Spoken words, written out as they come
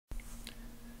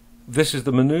This is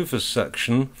the Manoeuvers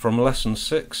section from Lesson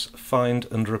 6, Find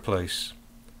and Replace.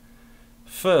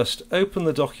 First, open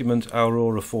the document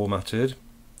Aurora formatted.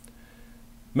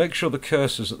 Make sure the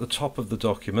cursor's at the top of the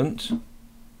document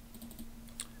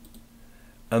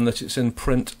and that it's in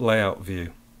print layout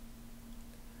view.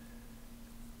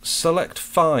 Select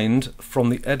Find from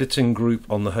the editing group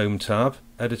on the Home tab,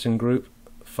 editing group,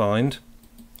 Find,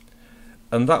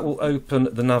 and that will open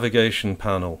the navigation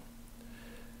panel.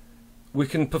 We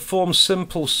can perform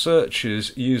simple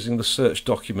searches using the search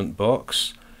document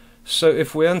box. So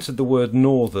if we entered the word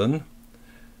northern,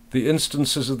 the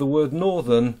instances of the word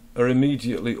northern are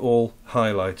immediately all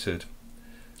highlighted.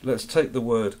 Let's take the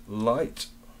word light,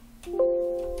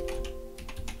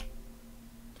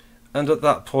 and at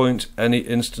that point any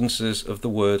instances of the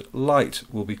word light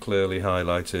will be clearly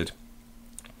highlighted.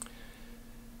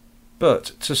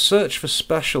 But to search for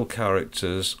special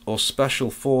characters or special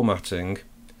formatting,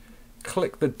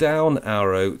 click the down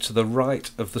arrow to the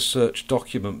right of the search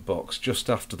document box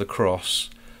just after the cross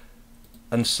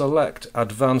and select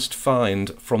Advanced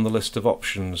Find from the list of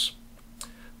options.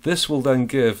 This will then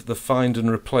give the Find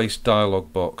and Replace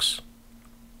dialog box.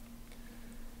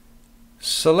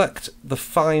 Select the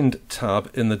Find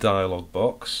tab in the dialog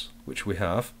box, which we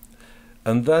have,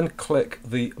 and then click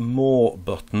the More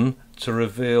button to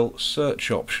reveal search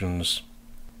options.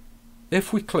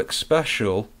 If we click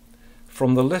Special,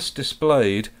 from the list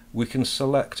displayed we can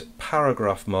select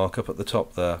paragraph markup at the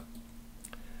top there.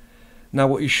 Now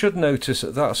what you should notice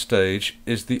at that stage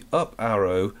is the up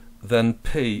arrow, then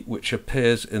P, which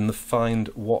appears in the Find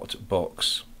What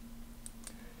box.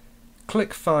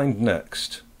 Click Find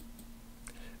Next.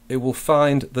 It will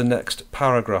find the next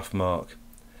paragraph mark,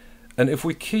 and if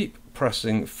we keep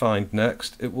pressing Find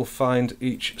Next it will find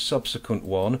each subsequent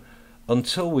one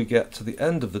until we get to the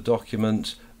end of the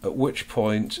document, at which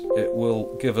point it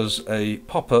will give us a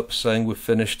pop-up saying we've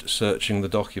finished searching the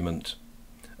document.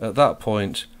 At that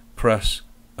point, press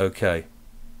OK.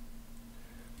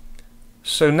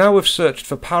 So now we've searched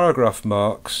for paragraph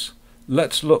marks,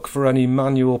 let's look for any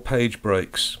manual page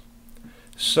breaks.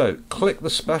 So click the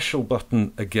Special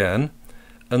button again,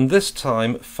 and this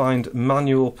time find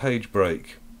Manual Page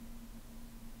Break.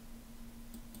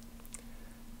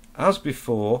 As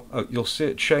before, you'll see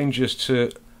it changes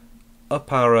to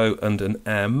up arrow and an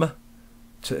M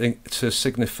to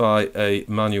signify a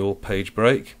manual page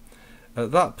break.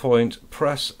 At that point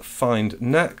press Find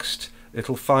Next.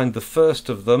 It'll find the first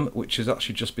of them, which is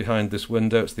actually just behind this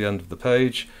window, it's the end of the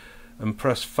page, and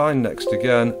press Find Next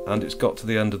again and it's got to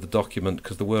the end of the document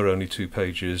because there were only 2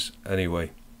 pages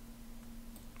anyway.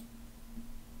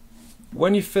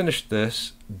 When you've finished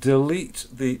this, delete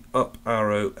the up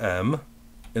arrow M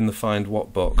in the Find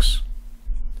What box.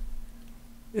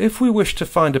 If we wish to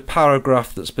find a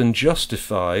paragraph that's been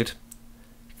justified,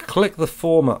 click the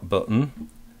Format button,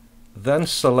 then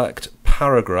select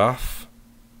Paragraph,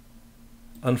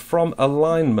 and from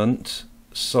Alignment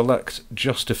select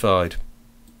Justified.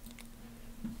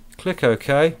 Click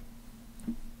OK.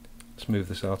 Let's move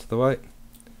this out of the way.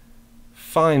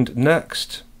 Find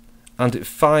Next, and it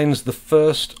finds the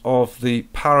first of the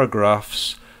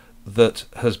paragraphs that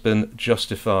has been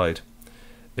justified.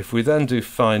 If we then do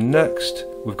Find Next,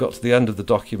 we've got to the end of the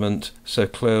document, so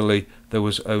clearly there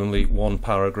was only one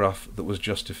paragraph that was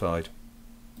justified.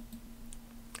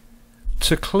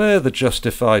 To clear the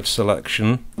justified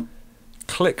selection,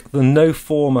 click the No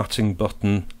Formatting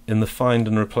button in the Find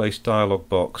and Replace dialog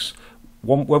box.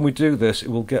 When we do this, it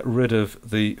will get rid of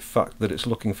the fact that it's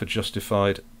looking for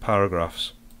justified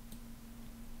paragraphs.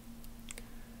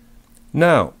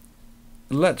 Now,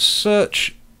 let's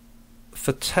search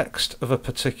for text of a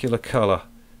particular colour.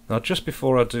 Now just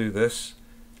before I do this,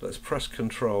 let's press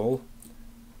Ctrl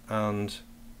and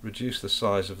reduce the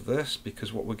size of this,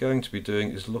 because what we're going to be doing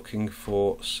is looking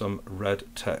for some red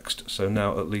text. So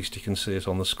now at least you can see it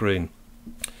on the screen.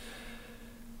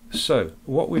 So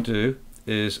what we do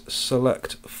is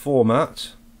select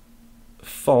Format,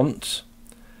 Font,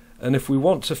 and if we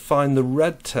want to find the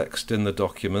red text in the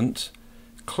document,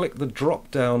 click the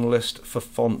drop-down list for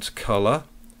font colour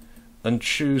and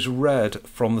choose red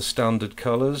from the standard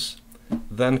colours,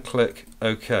 then click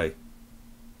OK.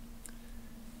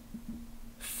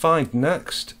 Find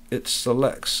Next, it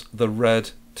selects the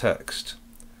red text.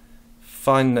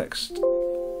 Find Next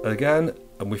again,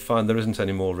 and we find there isn't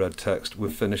any more red text.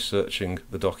 We've finished searching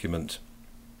the document.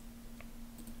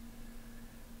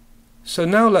 So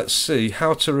now let's see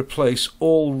how to replace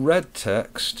all red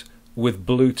text with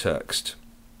blue text.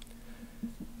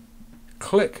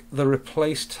 Click the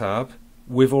Replace tab.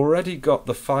 We've already got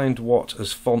the Find What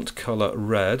as font colour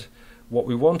red. What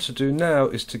we want to do now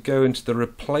is to go into the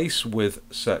Replace With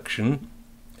section,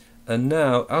 and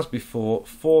now, as before,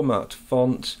 format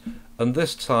font, and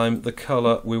this time the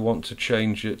colour we want to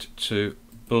change it to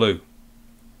blue.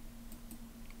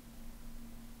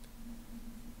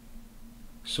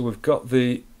 So we've got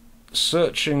the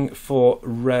searching for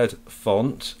red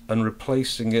font and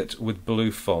replacing it with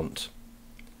blue font.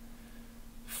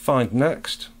 Find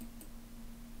next.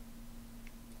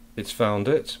 It's found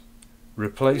it.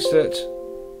 Replace it.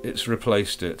 It's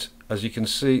replaced it. As you can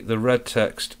see, the red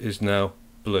text is now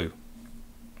blue.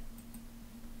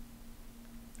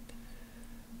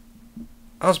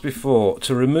 As before,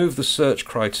 to remove the search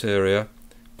criteria,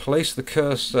 place the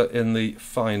cursor in the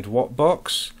Find What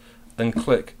box and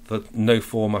click the No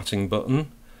Formatting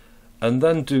button, and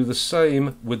then do the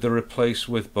same with the Replace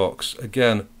With box.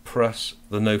 Again, press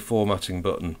the No Formatting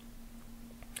button.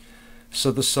 So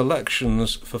the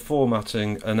selections for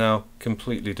formatting are now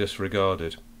completely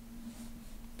disregarded.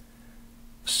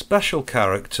 Special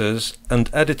characters and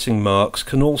editing marks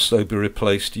can also be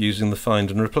replaced using the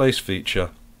Find and Replace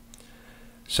feature.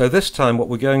 So this time what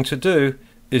we're going to do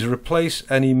is replace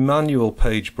any manual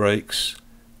page breaks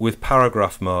with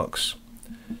paragraph marks.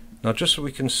 Now, just so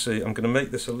we can see, I'm going to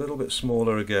make this a little bit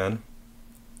smaller again.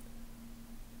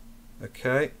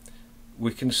 Okay,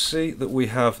 we can see that we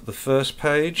have the first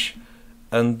page,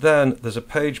 and then there's a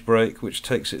page break which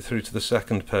takes it through to the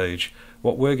second page.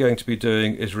 What we're going to be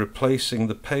doing is replacing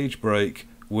the page break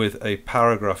with a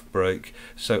paragraph break,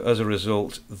 so as a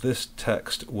result this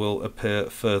text will appear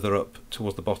further up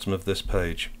towards the bottom of this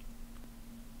page.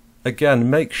 Again,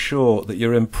 make sure that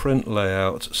you're in print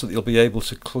layout so that you'll be able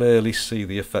to clearly see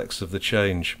the effects of the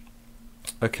change.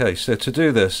 Okay, so to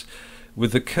do this,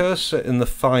 with the cursor in the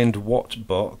Find What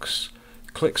box,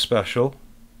 click Special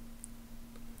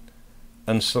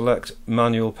and select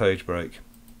Manual Page Break.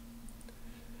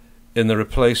 In the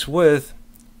Replace With,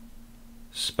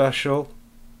 Special,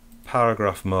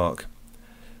 Paragraph Mark.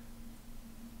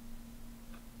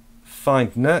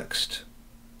 Find Next.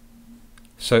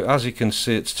 So as you can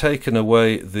see, it's taken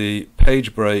away the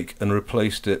page break and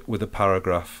replaced it with a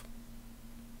paragraph.